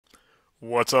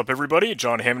What's up, everybody?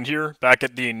 John Hammond here, back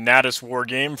at the Natas war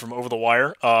game from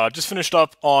OverTheWire. Just finished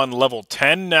up on level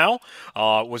 10 now.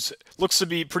 Looks to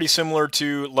be pretty similar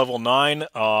to level 9.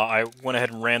 I went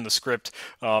ahead and ran the script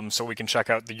so we can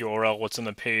check out the URL, what's in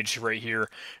the page right here,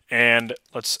 and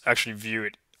let's actually view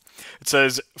it. It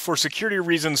says, for security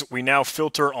reasons, we now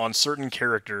filter on certain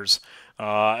characters.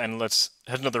 And let's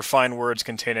have another find words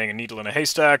containing a needle in a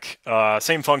haystack.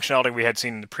 Same functionality we had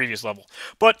seen in the previous level.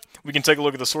 But we can take a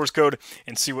look at the source code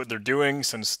and see what they're doing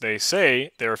since they say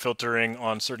they're filtering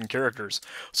on certain characters.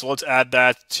 So let's add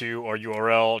that to our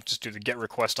URL, just do the get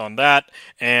request on that.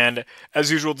 And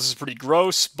as usual, this is pretty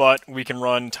gross, but we can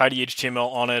run tidy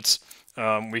HTML on it.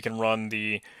 We can run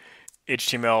the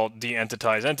HTML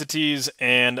de-entitize entities,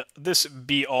 and this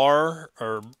BR,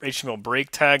 or HTML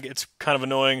break tag, it's kind of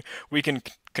annoying. We can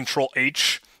control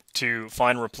H to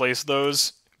find and replace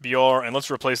those BR, and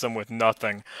let's replace them with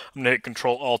nothing. I'm going to hit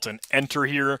control Alt and enter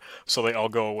here so they all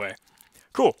go away.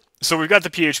 Cool. So we've got the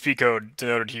PHP code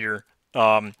denoted here,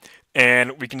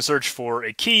 and we can search for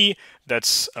a key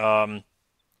that's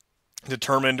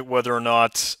determined whether or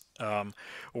not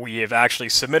we have actually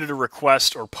submitted a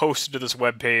request or posted to this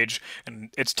web page, and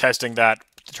it's testing that,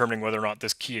 determining whether or not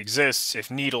this key exists,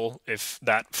 if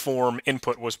that form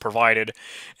input was provided,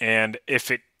 and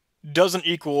if it doesn't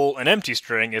equal an empty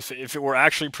string, if it were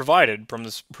actually provided from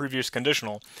this previous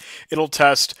conditional, it'll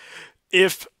test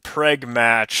if preg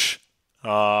match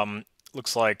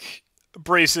looks like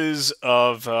braces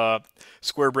of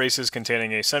square braces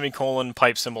containing a semicolon,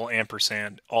 pipe symbol,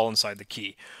 ampersand, all inside the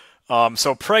key.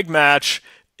 So preg match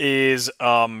is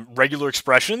regular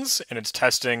expressions, and it's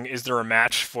testing is there a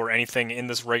match for anything in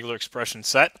this regular expression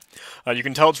set. You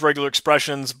can tell it's regular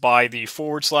expressions by the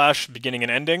 / beginning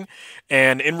and ending,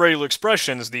 and in regular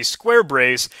expressions the square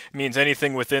brace means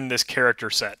anything within this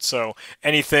character set. So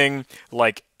anything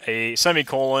like a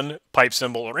semicolon, pipe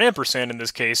symbol, or ampersand in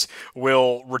this case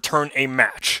will return a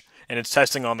match. And it's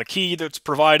testing on the key that's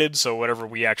provided, so whatever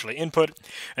we actually input,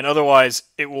 and otherwise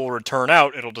it will return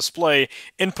out, it'll display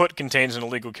input contains an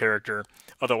illegal character,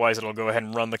 otherwise it'll go ahead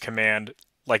and run the command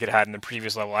like it had in the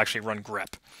previous level, actually run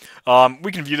grep.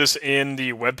 We can view this in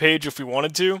the web page if we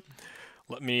wanted to.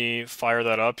 Let me fire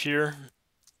that up here.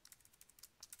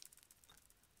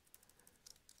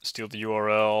 Steal the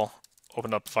URL,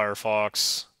 open up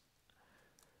Firefox,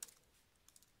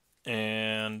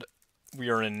 and we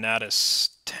are in Natas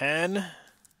 10.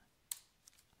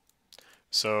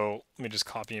 So let me just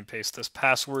copy and paste this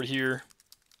password here.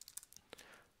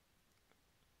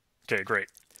 Okay, great.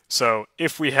 So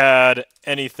if we had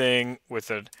anything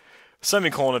with a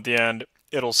semicolon at the end,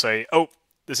 it'll say, oh,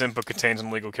 this input contains an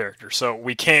illegal character. So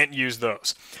we can't use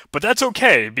those. But that's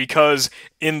okay, because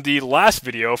in the last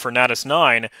video for Natas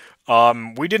 9,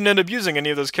 we didn't end up using any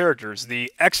of those characters.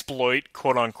 The exploit,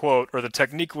 quote unquote, or the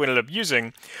technique we ended up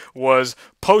using was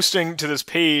posting to this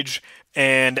page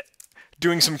and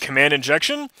doing some command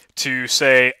injection to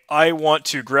say, I want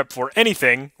to grep for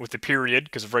anything with the period,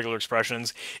 because of regular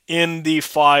expressions, in the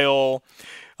file,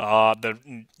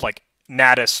 the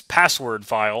Natas password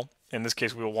file. In this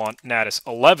case, we will want Natas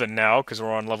 11 now, because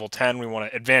we're on level 10. We want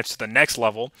to advance to the next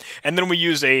level. And then we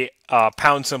use a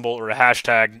pound symbol or a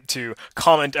hashtag to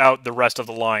comment out the rest of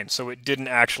the line. So it didn't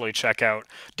actually check out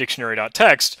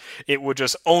dictionary.txt. It would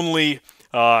just only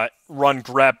run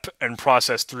grep and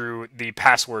process through the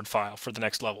password file for the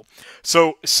next level.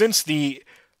 So since the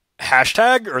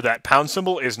hashtag or that pound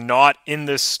symbol is not in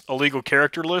this illegal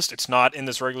character list, it's not in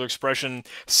this regular expression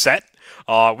set,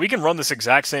 we can run this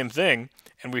exact same thing,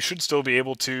 and we should still be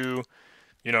able to,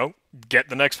 get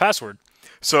the next password.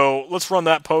 So let's run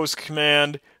that post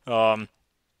command, run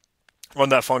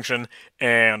that function,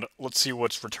 and let's see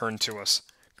what's returned to us.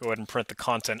 Go ahead and print the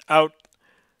content out.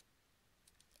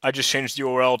 I just changed the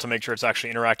URL to make sure it's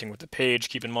actually interacting with the page.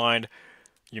 Keep in mind,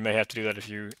 you may have to do that if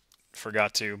you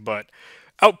forgot to, but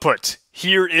output.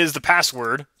 Here is the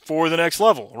password for the next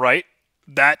level, right?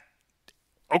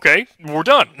 Okay, we're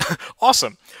done.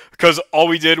 Awesome. Because all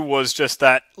we did was just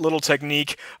that little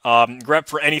technique, grep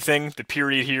for anything, the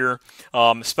period here,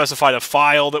 specify the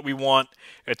file that we want,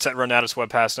 etc. Natas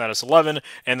webpass Natas 11,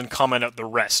 and then comment out the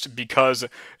rest. Because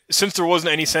since there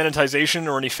wasn't any sanitization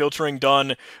or any filtering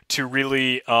done to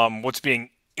really what's being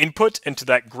input into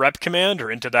that grep command or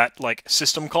into that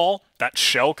system call, that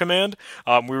shell command,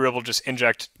 we were able to just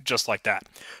inject just like that.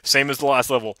 Same as the last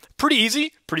level. Pretty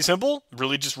easy, pretty simple,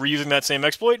 really just reusing that same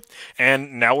exploit.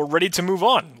 And now we're ready to move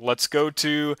on. Let's go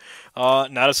to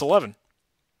Natas 11.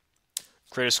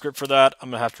 Create a script for that. I'm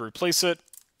going to have to replace it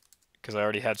because I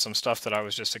already had some stuff that I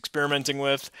was just experimenting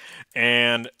with.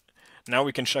 And now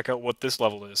we can check out what this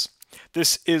level is.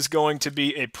 This is going to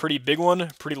be a pretty big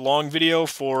one, pretty long video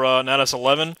for Natas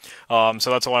 11, so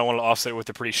that's why I wanted to offset it with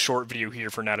a pretty short video here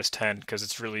for Natas 10, because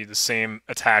it's really the same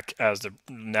attack as the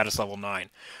Natas level 9.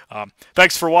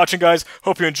 Thanks for watching, guys.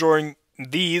 Hope you're enjoying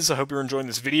these. I hope you're enjoying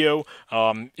this video.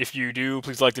 If you do,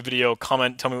 please like the video,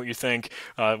 comment, tell me what you think,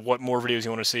 what more videos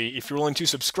you want to see. If you're willing to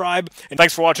subscribe, and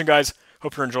thanks for watching, guys.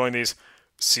 Hope you're enjoying these.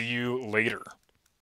 See you later.